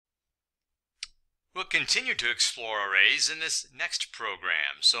We'll continue to explore arrays in this next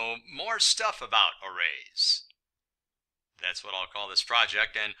program, so more stuff about arrays. That's what I'll call this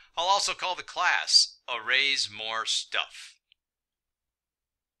project, and I'll also call the class Arrays More Stuff.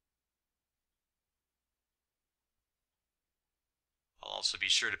 I'll also be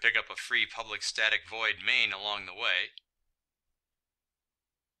sure to pick up a free public static void main along the way.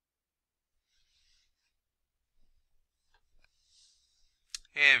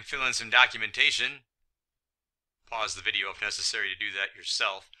 And fill in some documentation. Pause the video if necessary to do that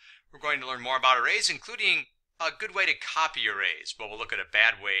yourself. We're going to learn more about arrays, including a good way to copy arrays. Well, we'll look at a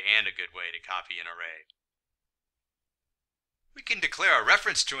bad way and a good way to copy an array. We can declare a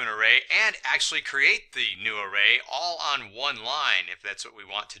reference to an array and actually create the new array all on one line if that's what we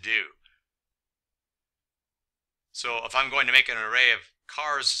want to do. So if I'm going to make an array of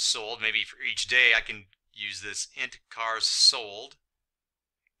cars sold, maybe for each day, I can use this int cars sold,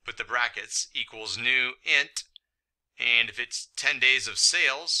 put the brackets, equals new int, and if it's 10 days of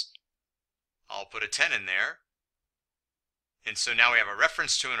sales, I'll put a 10 in there. And so now we have a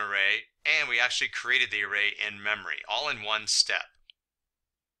reference to an array, and we actually created the array in memory, all in one step.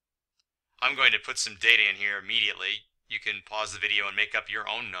 I'm going to put some data in here immediately. You can pause the video and make up your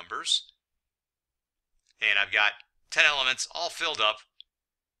own numbers. And I've got 10 elements all filled up,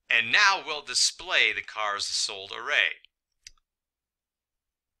 and now we'll display the cars sold array.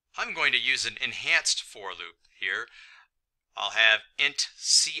 I'm going to use an enhanced for loop here. I'll have int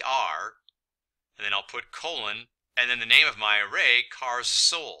cr, and then I'll put colon, and then the name of my array, cars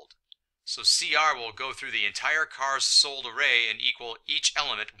sold. So cr will go through the entire cars sold array and equal each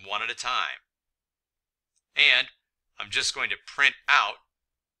element one at a time. And I'm just going to print out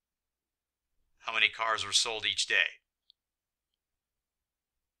how many cars were sold each day.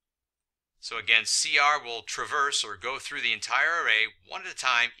 So again, cr will traverse or go through the entire array one at a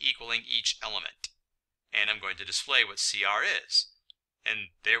time, equaling each element. And I'm going to display what cr is. And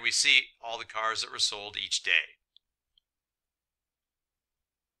there we see all the cars that were sold each day.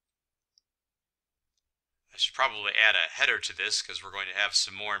 I should probably add a header to this because we're going to have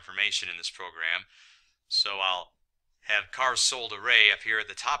some more information in this program. So I'll have cars sold array up here at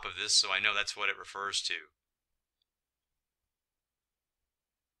the top of this so I know that's what it refers to.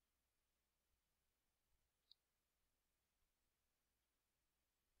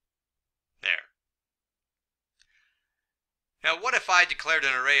 There. Now what if I declared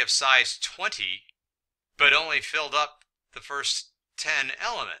an array of size 20 but only filled up the first 10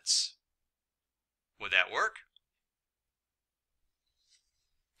 elements? Would that work?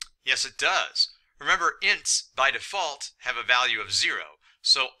 Yes, it does. Remember, ints by default have a value of 0.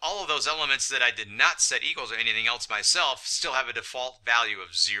 So all of those elements that I did not set equals or anything else myself still have a default value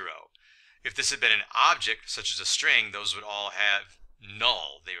of 0. If this had been an object, such as a string, those would all have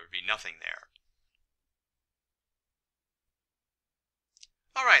null. There would be nothing there.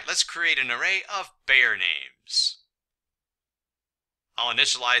 All right, let's create an array of bear names. I'll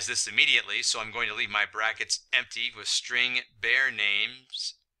initialize this immediately, so I'm going to leave my brackets empty with string bear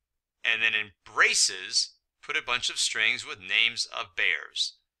names, and then in braces, put a bunch of strings with names of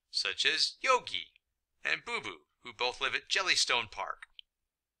bears, such as Yogi and Boo Boo, who both live at Jellystone Park.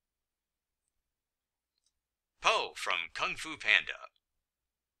 Po from Kung Fu Panda.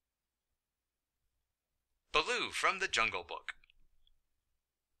 Baloo from the Jungle Book.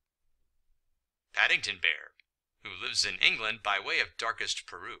 Paddington Bear, who lives in England by way of darkest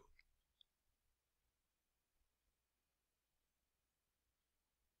Peru.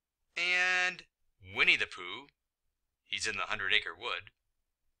 And Winnie the Pooh, he's in the 100-Acre Wood.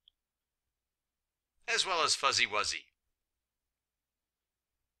 As well as Fuzzy Wuzzy.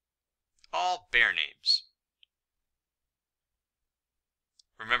 All bear names.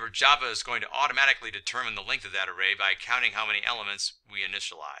 Remember, Java is going to automatically determine the length of that array by counting how many elements we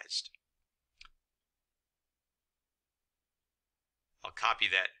initialized. I'll copy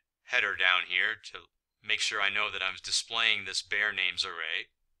that header down here to make sure I know that I'm displaying this bear names array.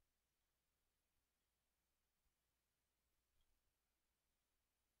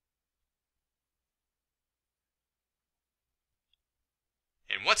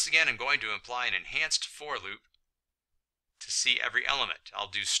 And once again, I'm going to apply an enhanced for loop to see every element. I'll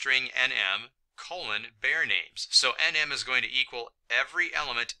do string nm colon bear names. So nm is going to equal every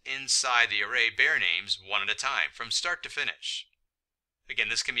element inside the array bear names one at a time, from start to finish. Again,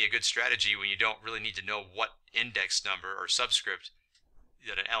 this can be a good strategy when you don't really need to know what index number or subscript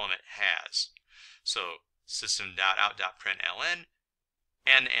that an element has. So system.out.println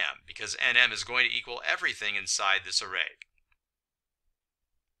nm, because nm is going to equal everything inside this array.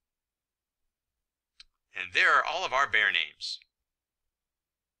 And there are all of our bear names.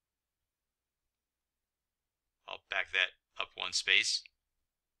 back that up one space.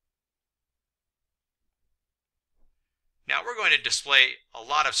 Now we're going to display a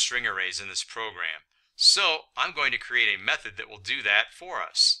lot of string arrays in this program. So I'm going to create a method that will do that for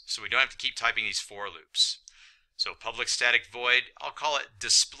us, so we don't have to keep typing these for loops. So public static void, I'll call it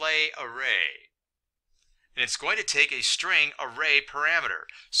display array. And it's going to take a string array parameter.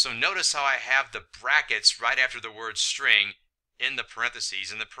 So notice how I have the brackets right after the word string in the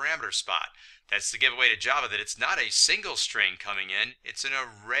parentheses in the parameter spot. That's to give away to Java that it's not a single string coming in, it's an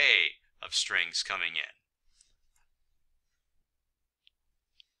array of strings coming in.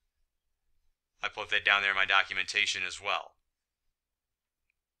 I put that down there in my documentation as well.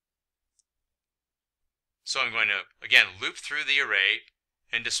 So I'm going to, again, loop through the array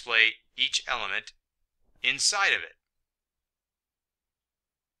and display each element inside of it.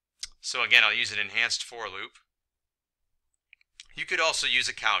 So again, I'll use an enhanced for loop. You could also use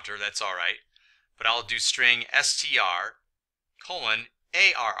a counter, that's all right, but I'll do string str colon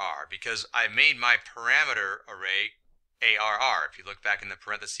arr because I made my parameter array arr, if you look back in the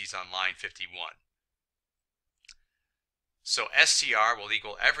parentheses on line 51. So str will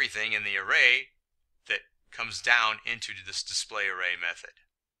equal everything in the array that comes down into this display array method.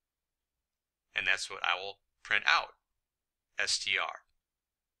 And that's what I will print out, str.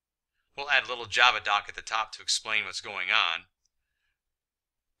 We'll add a little Java doc at the top to explain what's going on.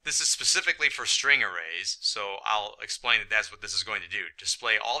 This is specifically for string arrays, so I'll explain that that's what this is going to do.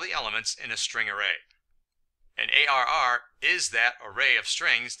 Display all the elements in a string array. And arr is that array of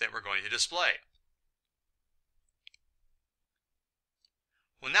strings that we're going to display.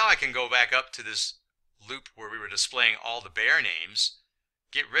 Well, now I can go back up to this loop where we were displaying all the bear names,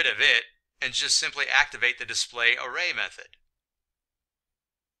 get rid of it, and just simply activate the display array method.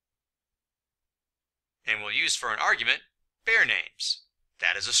 And we'll use for an argument bear names.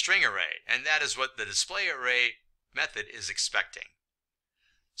 That is a string array, and that is what the display array method is expecting.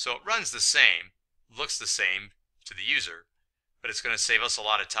 So it runs the same, looks the same to the user, but it's going to save us a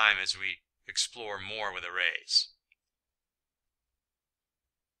lot of time as we explore more with arrays.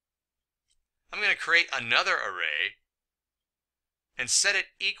 I'm going to create another array and set it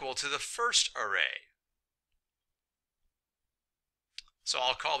equal to the first array. So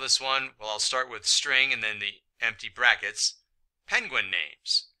I'll call this one, well, I'll start with string and then the empty brackets, penguin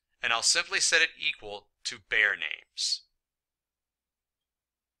names, and I'll simply set it equal to bear names.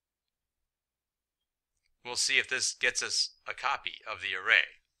 We'll see if this gets us a copy of the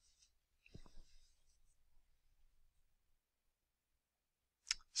array.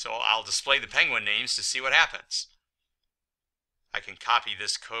 So I'll display the penguin names to see what happens. I can copy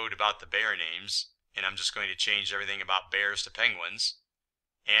this code about the bear names, and I'm just going to change everything about bears to penguins.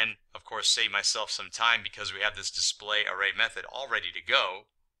 And, of course, save myself some time because we have this display array method all ready to go.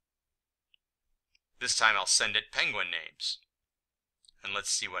 This time I'll send it penguin names. And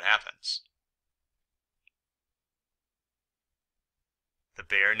let's see what happens. The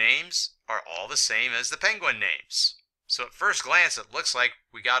bear names are all the same as the penguin names. So at first glance, it looks like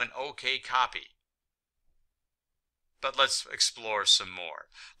we got an okay copy. But let's explore some more.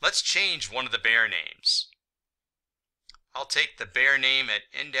 Let's change one of the bear names. I'll take the bear name at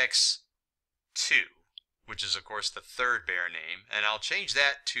index 2, which is of course the third bear name, and I'll change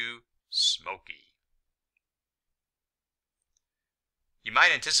that to Smokey. You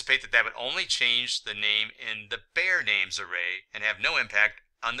might anticipate that that would only change the name in the bear names array and have no impact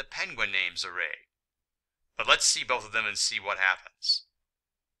on the penguin names array. But let's see both of them and see what happens.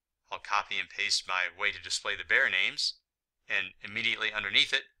 I'll copy and paste my way to display the bear names, and immediately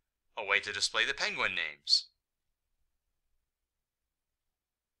underneath it, a way to display the penguin names.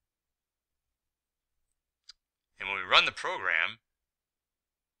 And when we run the program,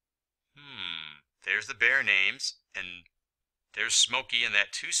 there's the bear names, and there's Smokey in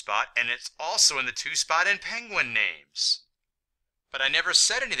that 2 spot, and it's also in the 2 spot in penguin names. But I never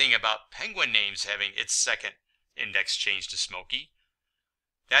said anything about penguin names having its second index changed to Smokey.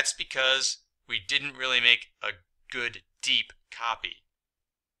 That's because we didn't really make a good deep copy.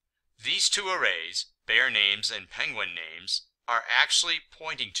 These two arrays, bear names and penguin names, are actually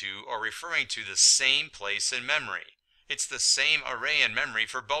pointing to or referring to the same place in memory. It's the same array in memory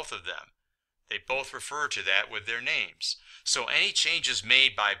for both of them. They both refer to that with their names. So any changes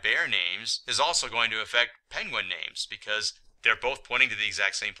made by bear names is also going to affect penguin names because they're both pointing to the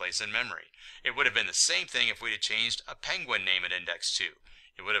exact same place in memory. It would have been the same thing if we'd have changed a penguin name at index 2.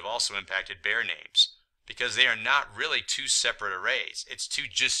 It would have also impacted bear names because they are not really two separate arrays. It's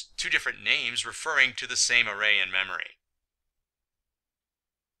just two different names referring to the same array in memory.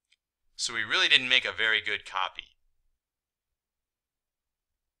 So we really didn't make a very good copy.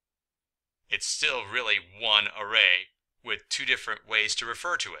 it's still really one array with two different ways to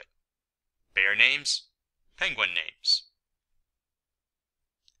refer to it. Bear names, penguin names.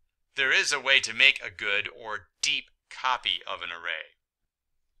 There is a way to make a good or deep copy of an array.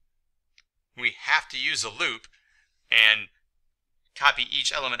 We have to use a loop and copy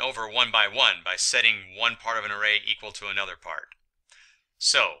each element over one by setting one part of an array equal to another part.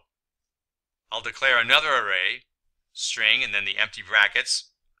 So, I'll declare another array, string, and then the empty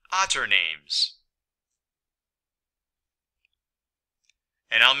brackets, otter names.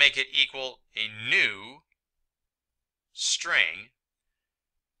 And I'll make it equal a new string.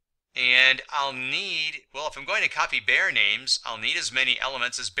 And I'll need, well, if I'm going to copy bear names, I'll need as many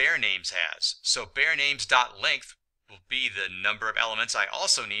elements as bear names has. So bear names.length will be the number of elements I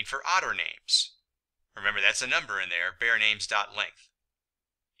also need for otter names. Remember, that's a number in there, bear names.length.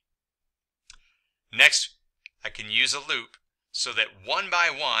 Next, I can use a loop so that one by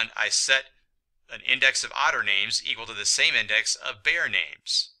one I set an index of otter names equal to the same index of bear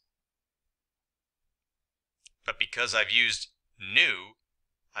names. But because I've used new,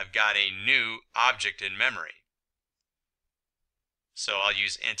 I've got a new object in memory. So I'll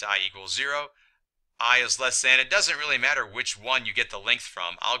use int I equals 0. I is less than. It doesn't really matter which one you get the length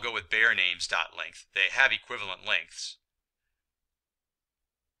from. I'll go with bear names.length. They have equivalent lengths.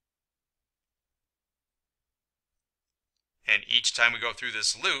 And each time we go through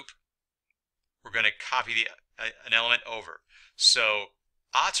this loop, we're going to copy an element over. So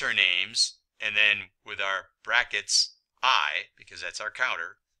otter names, and then with our brackets I, because that's our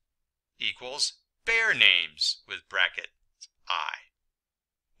counter, equals bear names with bracket I.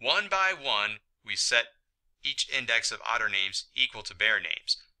 One by one, we set each index of otter names equal to bear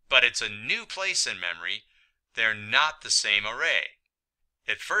names. But it's a new place in memory. They're not the same array.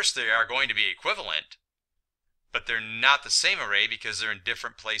 At first, they are going to be equivalent, but they're not the same array because they're in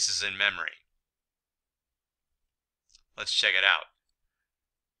different places in memory. Let's check it out.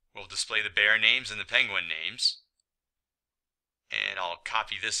 We'll display the bear names and the penguin names. And I'll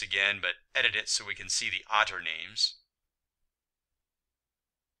copy this again, but edit it so we can see the otter names.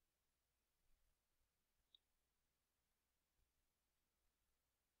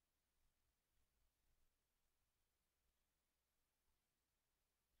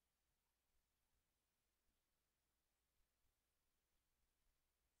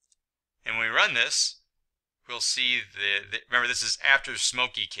 And when we run this, we'll see remember, this is after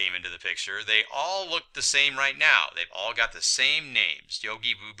Smokey came into the picture. They all look the same right now. They've all got the same names: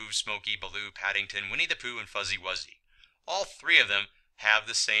 Yogi, Boo Boo, Smokey, Baloo, Paddington, Winnie the Pooh, and Fuzzy Wuzzy. All three of them have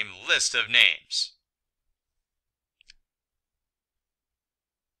the same list of names.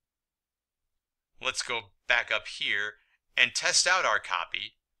 Let's go back up here and test out our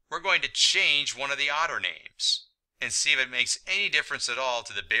copy. We're going to change one of the otter names and see if it makes any difference at all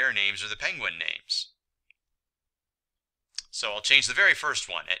to the bear names or the penguin names. So I'll change the very first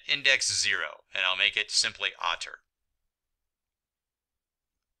one at index 0, and I'll make it simply otter.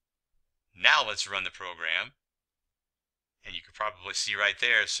 Now let's run the program. And you can probably see right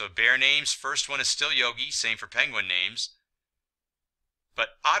there. So bear names, first one is still Yogi, same for penguin names. But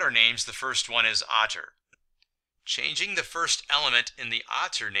otter names, the first one is otter. Changing the first element in the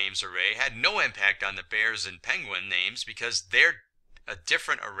otter names array had no impact on the bears and penguin names because they're a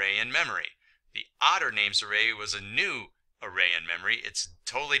different array in memory. The otter names array was a new array in memory. It's a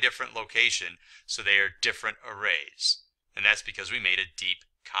totally different location, so they are different arrays. And that's because we made a deep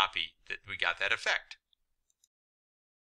copy that we got that effect.